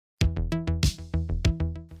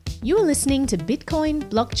You are listening to Bitcoin,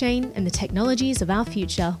 Blockchain, and the Technologies of Our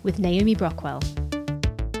Future with Naomi Brockwell.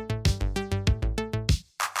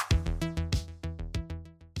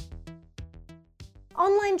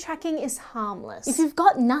 Online tracking is harmless. If you've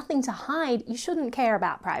got nothing to hide, you shouldn't care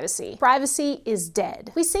about privacy. Privacy is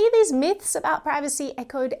dead. We see these myths about privacy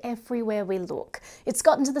echoed everywhere we look. It's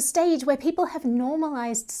gotten to the stage where people have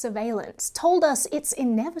normalized surveillance, told us it's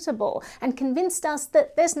inevitable, and convinced us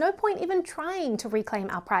that there's no point even trying to reclaim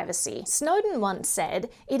our privacy. Snowden once said,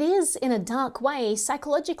 "It is, in a dark way,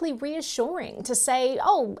 psychologically reassuring to say,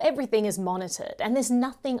 oh, everything is monitored and there's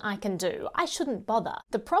nothing I can do. I shouldn't bother."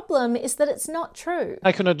 The problem is that it's not true.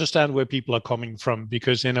 I can understand where people are coming from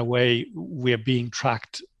because in a way we're being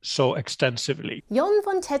tracked so extensively. Jon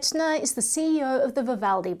von Tetzchner is the CEO of the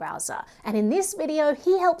Vivaldi browser, and in this video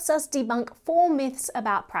he helps us debunk 4 myths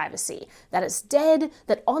about privacy. That it's dead,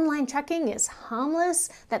 that online tracking is harmless,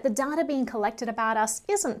 that the data being collected about us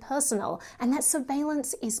isn't personal, and that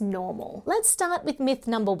surveillance is normal. Let's start with myth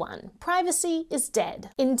number 1. Privacy is dead.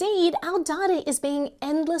 Indeed, our data is being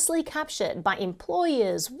endlessly captured by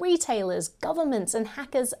employers, retailers, governments, and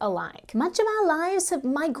hackers alike. Much of our lives have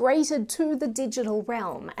migrated to the digital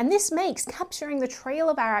realm, and this makes capturing the trail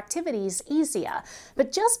of our activities easier.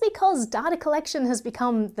 But just because data collection has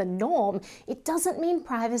become the norm, it doesn't mean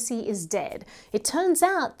privacy is dead. It turns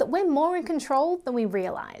out that we're more in control than we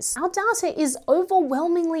realize. Our data is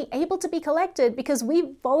overwhelmingly able to be collected because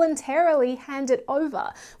we voluntarily hand it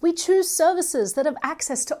over. We choose services that have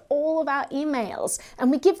access to all of our emails, and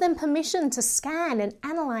we give them permission to scan and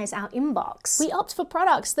analyze our inbox. We opt for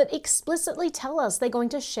products that explicitly tell us they're going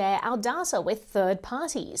to share our data with third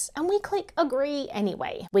parties, and we click agree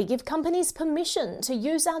anyway. We give companies permission to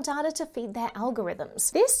use our data to feed their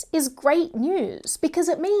algorithms. This is great news because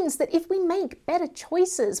it means that if we make better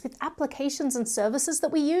choices with applications and services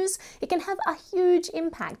that we use, it can have a huge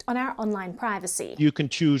impact on our online privacy. You can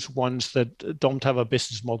choose ones that don't have a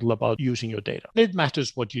business model about using your data. It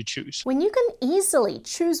matters what you choose. When you can easily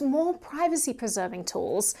choose more privacy-preserving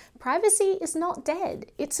tools, privacy is not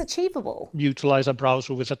dead. It's achievable. Utilize a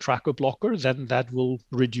browser with a tracker blocker, then that will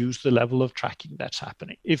reduce the level of tracking that's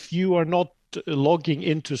happening. If you are not logging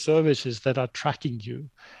into services that are tracking you,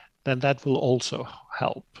 then that will also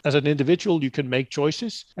help. As an individual, you can make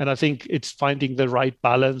choices. And I think it's finding the right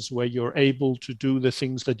balance where you're able to do the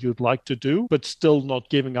things that you'd like to do, but still not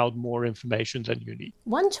giving out more information than you need.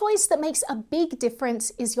 One choice that makes a big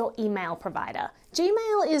difference is your email provider.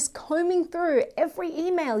 Gmail is combing through every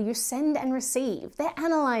email you send and receive. They're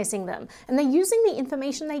analyzing them, and they're using the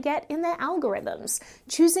information they get in their algorithms.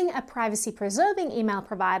 Choosing a privacy-preserving email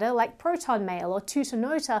provider like ProtonMail or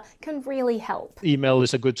Tutanota can really help. Email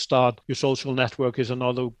is a good start. Your social network is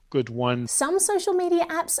another good one. Some social media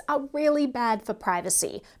apps are really bad for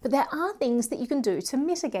privacy, but there are things that you can do to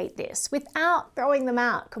mitigate this without throwing them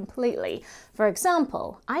out completely. For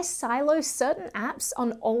example, I silo certain apps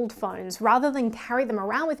on old phones rather than carry them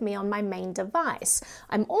around with me on my main device.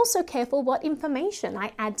 I'm also careful what information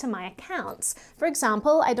I add to my accounts. For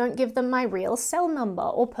example, I don't give them my real cell number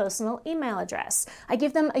or personal email address. I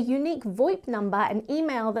give them a unique VoIP number and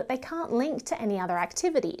email that they can't link to any other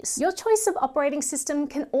activities. Your choice of operating system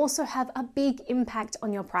can also have a big impact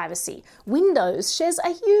on your privacy. Windows shares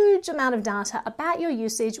a huge amount of data about your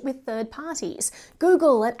usage with third parties.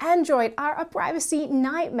 Google and Android are a privacy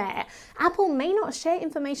nightmare. Apple may not share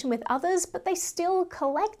information with others, but they still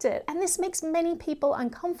collect it, and this makes many people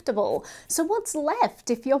uncomfortable. So what's left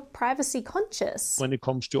if you're privacy conscious? When it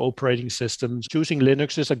comes to operating systems, choosing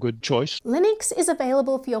Linux is a good choice. Linux is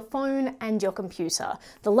available for your phone and your computer.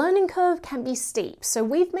 The learning curve can be steep, so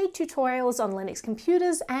we've made tutorials on Linux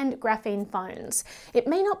computers and Graphene phones. It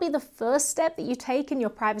may not be the first step that you take in your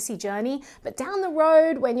privacy journey, but down the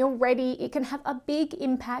road, when you're ready, it can have a big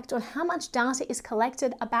impact on how much data is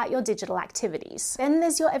collected about your digital activities. Then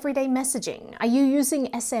there's your everyday messaging. Are you using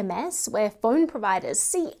SMS, where phone providers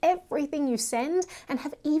see everything you send and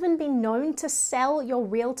have even been known to sell your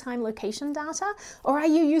real-time location data? Or are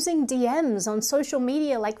you using DMs on social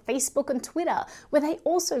media like Facebook and Twitter, where they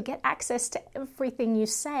also get access to everything you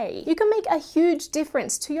say? You can make a huge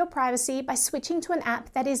difference to your privacy by switching to an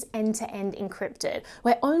app that is end-to-end encrypted,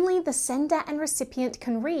 where only the sender and recipient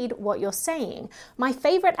can read what you're saying. My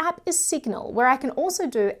favorite app is Signal, where I can also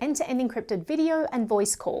do end-to-end encrypted video and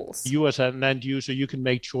voice calls. You as an end user, you can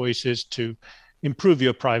make choices to improve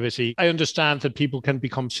your privacy. I understand that people can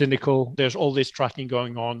become cynical. There's all this tracking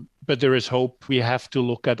going on. But there is hope. We have to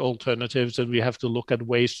look at alternatives and we have to look at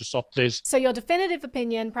ways to stop this. So your definitive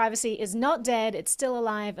opinion, privacy is not dead, it's still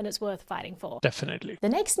alive, and it's worth fighting for. Definitely. The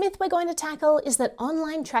next myth we're going to tackle is that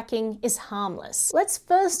online tracking is harmless. Let's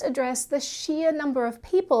first address the sheer number of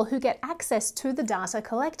people who get access to the data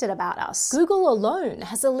collected about us. Google alone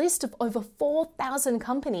has a list of over 4,000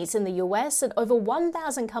 companies in the US and over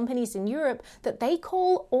 1,000 companies in Europe that they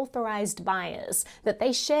call authorized buyers, that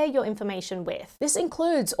they share your information with. This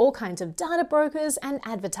includes all kinds of data brokers and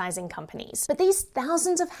advertising companies. But these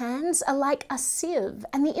thousands of hands are like a sieve,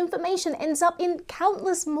 and the information ends up in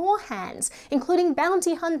countless more hands, including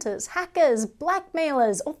bounty hunters, hackers,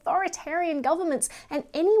 blackmailers, authoritarian governments, and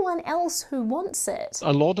anyone else who wants it.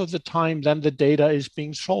 A lot of the time, then the data is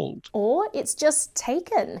being sold. Or it's just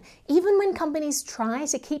taken. Even when companies try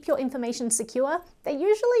to keep your information secure, they're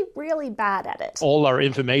usually really bad at it. All our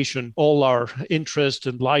information, all our interests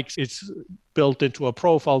and likes, it's built into a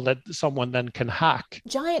profile that someone then can hack.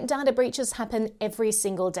 Giant data breaches happen every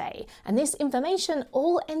single day, and this information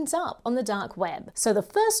all ends up on the dark web. So the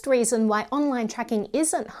first reason why online tracking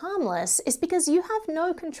isn't harmless is because you have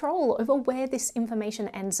no control over where this information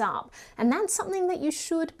ends up, and that's something that you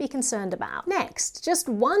should be concerned about. Next, just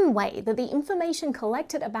one way that the information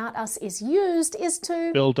collected about us is used is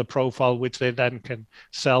to build a profile which they then can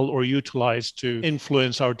sell or utilize to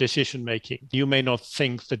influence our decision making. You may not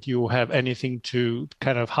think that you have anything to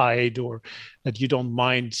kind of hide or that you don't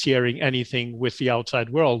mind sharing anything with the outside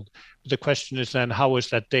world. The question is then, how is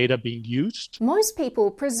that data being used? Most people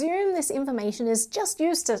presume this information is just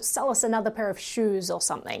used to sell us another pair of shoes or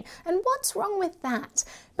something. And what's wrong with that?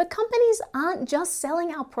 But companies aren't just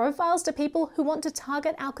selling our profiles to people who want to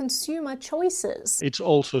target our consumer choices. It's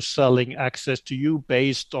also selling access to you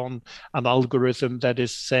based on an algorithm that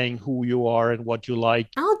is saying who you are and what you like.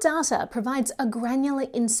 Our data provides a granular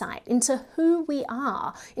insight into who we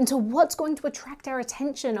are, into what's going to attract our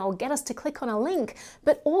attention or get us to click on a link,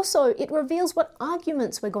 but also it reveals what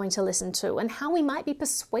arguments we're going to listen to and how we might be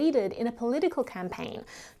persuaded in a political campaign.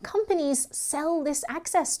 Companies sell this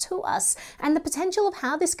access to us, and the potential of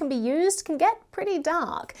how this can be used can get pretty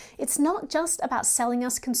dark. It's not just about selling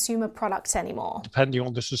us consumer products anymore. Depending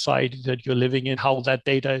on the society that you're living in, how that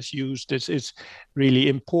data is used is really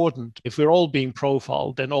important. If we're all being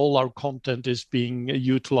profiled, then all our content is being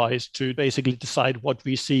utilized to basically decide what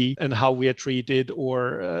we see and how we are treated,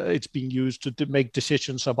 or it's being used to make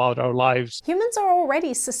decisions about our lives. Humans are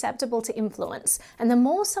already susceptible to influence, and the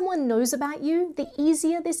more someone knows about you, the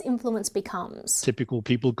easier this influence becomes. Typical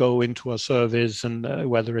people go into a service, and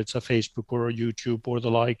whether it's a Facebook or a YouTube or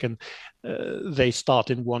the like, and they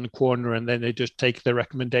start in one corner and then they just take the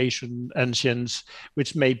recommendation engines,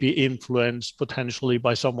 which may be influenced potentially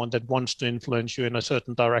by someone that wants to influence you in a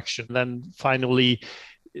certain direction. Then finally,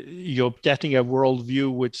 you're getting a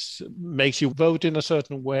worldview which makes you vote in a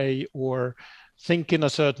certain way or think in a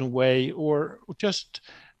certain way or just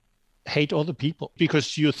hate other people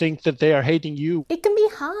because you think that they are hating you. It can be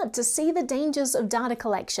hard to see the dangers of data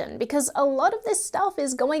collection because a lot of this stuff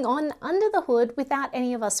is going on under the hood without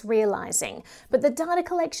any of us realizing. But the data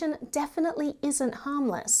collection definitely isn't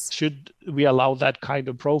harmless. Should we allow that kind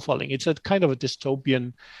of profiling? It's a kind of a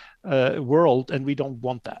dystopian world, and we don't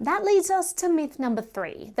want that. That leads us to myth number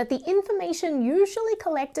 3, that the information usually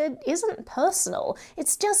collected isn't personal,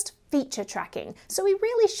 it's just feature tracking, so we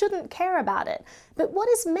really shouldn't care about it. But what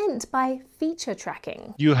is meant by feature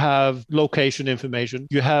tracking? You have location information,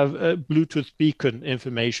 you have Bluetooth beacon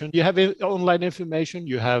information, you have online information,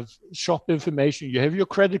 you have shop information, you have your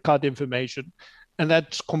credit card information. And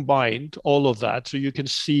that's combined, all of that. So you can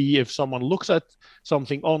see if someone looks at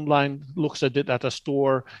something online, looks at it at a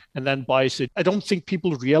store, and then buys it. I don't think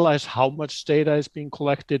people realize how much data is being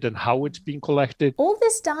collected and how it's being collected. All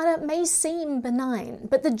this data may seem benign,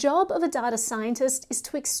 but the job of a data scientist is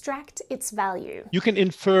to extract its value. You can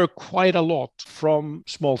infer quite a lot from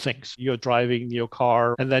small things. You're driving your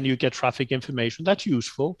car, and then you get traffic information. That's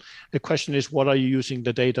useful. The question is, what are you using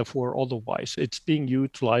the data for otherwise? It's being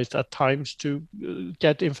utilized at times to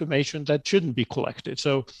get information that shouldn't be collected.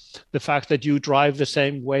 So the fact that you drive the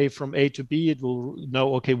same way from A to B, it will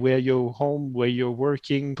know, okay, where you're home, where you're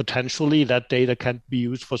working. Potentially that data can be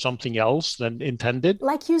used for something else than intended.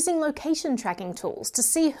 Like using location tracking tools to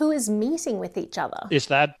see who is meeting with each other. Is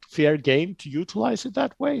that fair game to utilize it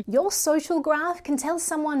that way? Your social graph can tell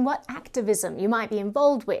someone what activism you might be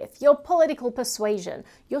involved with, your political persuasion,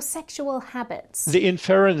 your sexual habits. The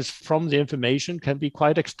inference from the information can be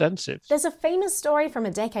quite extensive. There's a famous story from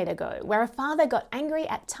a decade ago where a father got angry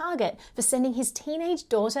at Target for sending his teenage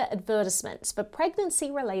daughter advertisements for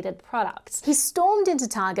pregnancy-related products. He stormed into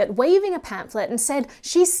Target waving a pamphlet and said,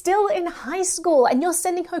 "She's still in high school and you're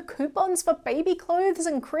sending her coupons for baby clothes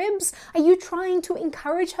and cribs? Are you trying to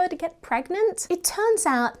encourage her to get pregnant?" It turns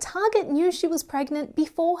out Target knew she was pregnant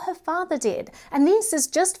before her father did, and this is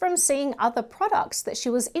just from seeing other products that she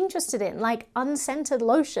was interested in, like unscented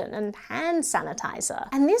lotion and hand sanitizer.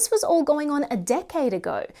 And this was all going on a decade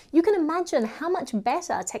ago. You can imagine how much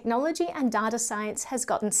better technology and data science has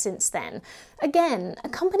gotten since then. Again, a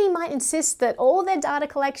company might insist that all their data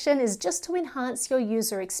collection is just to enhance your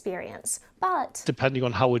user experience, but depending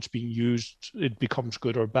on how it's being used, it becomes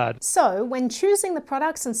good or bad. So, when choosing the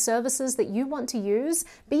products and services that you want to use,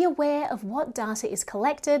 be aware of what data is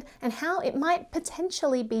collected and how it might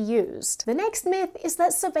potentially be used. The next myth is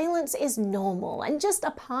that surveillance is normal and just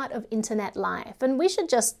a part of internet life, and we should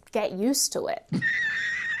just get used to it.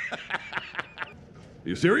 Are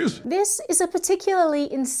you serious? This is a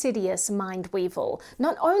particularly insidious mind weevil.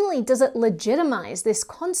 Not only does it legitimize this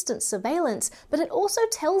constant surveillance, but it also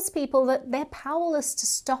tells people that they're powerless to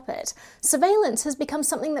stop it. Surveillance has become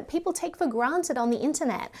something that people take for granted on the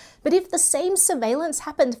internet. But if the same surveillance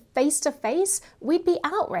happened face to face, we'd be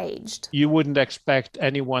outraged. You wouldn't expect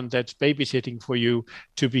anyone that's babysitting for you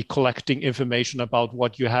to be collecting information about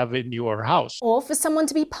what you have in your house. Or for someone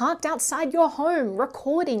to be parked outside your home,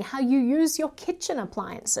 recording how you use your kitchen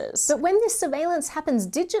appliances. But when this surveillance happens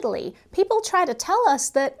digitally, people try to tell us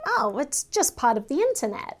that, oh, it's just part of the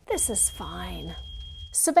internet. This is fine.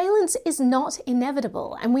 Surveillance is not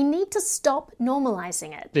inevitable, and we need to stop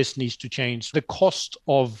normalizing it. This needs to change. The cost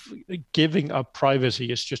of giving up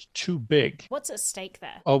privacy is just too big. What's at stake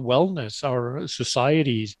there? Our wellness, our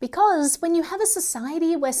societies. Because when you have a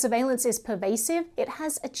society where surveillance is pervasive, it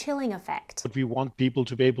has a chilling effect. But we want people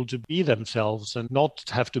to be able to be themselves and not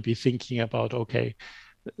have to be thinking about, okay,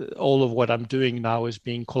 all of what I'm doing now is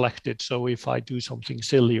being collected. So if I do something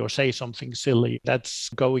silly or say something silly, that's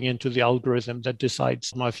going into the algorithm that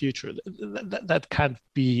decides my future. That can't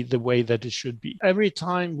be the way that it should be. Every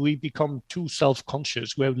time we become too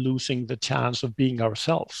self-conscious, we're losing the chance of being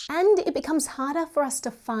ourselves. And it becomes harder for us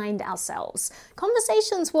to find ourselves.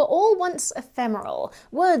 Conversations were all once ephemeral.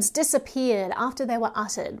 Words disappeared after they were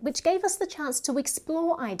uttered, which gave us the chance to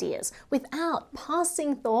explore ideas without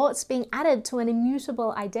passing thoughts being added to an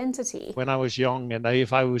immutable identity. When I was young, and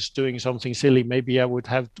if I was doing something silly, maybe I would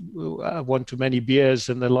have one too many beers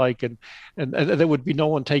and the like, and there would be no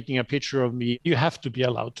one taking a picture of me. You have to be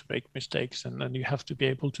allowed to make mistakes, and you have to be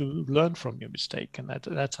able to learn from your mistake, and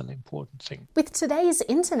that's an important thing. With today's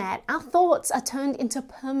internet, our thoughts are turned into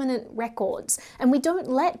permanent records, and we don't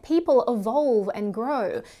let people evolve and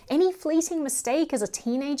grow. Any fleeting mistake as a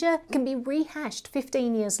teenager can be rehashed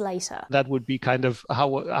 15 years later. That would be kind of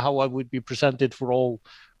how I would be presented for all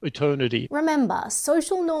eternity. Remember,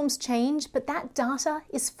 social norms change, but that data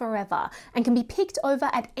is forever and can be picked over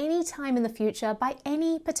at any time in the future by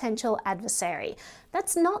any potential adversary.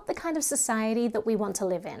 That's not the kind of society that we want to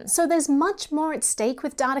live in. So there's much more at stake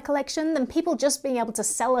with data collection than people just being able to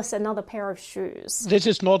sell us another pair of shoes. This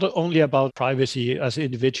is not only about privacy as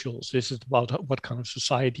individuals. This is about what kind of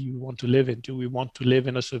society we want to live in. Do we want to live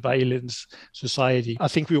in a surveillance society? I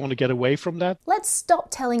think we want to get away from that. Let's stop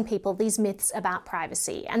telling people these myths about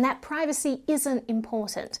privacy and that privacy isn't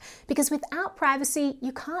important, because without privacy,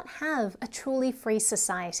 you can't have a truly free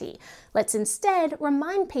society. Let's instead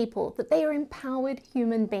remind people that they are empowered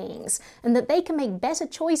human beings and that they can make better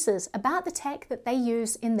choices about the tech that they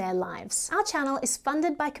use in their lives. Our channel is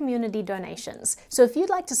funded by community donations, so if you'd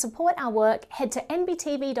like to support our work, head to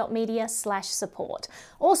nbtv.media/support.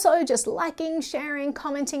 Also, just liking, sharing,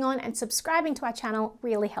 commenting on, and subscribing to our channel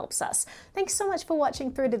really helps us. Thanks so much for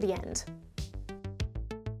watching through to the end.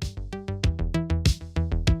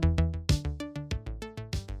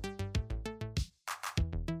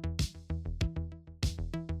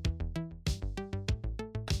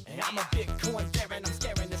 I'm a Bitcoin baron, I'm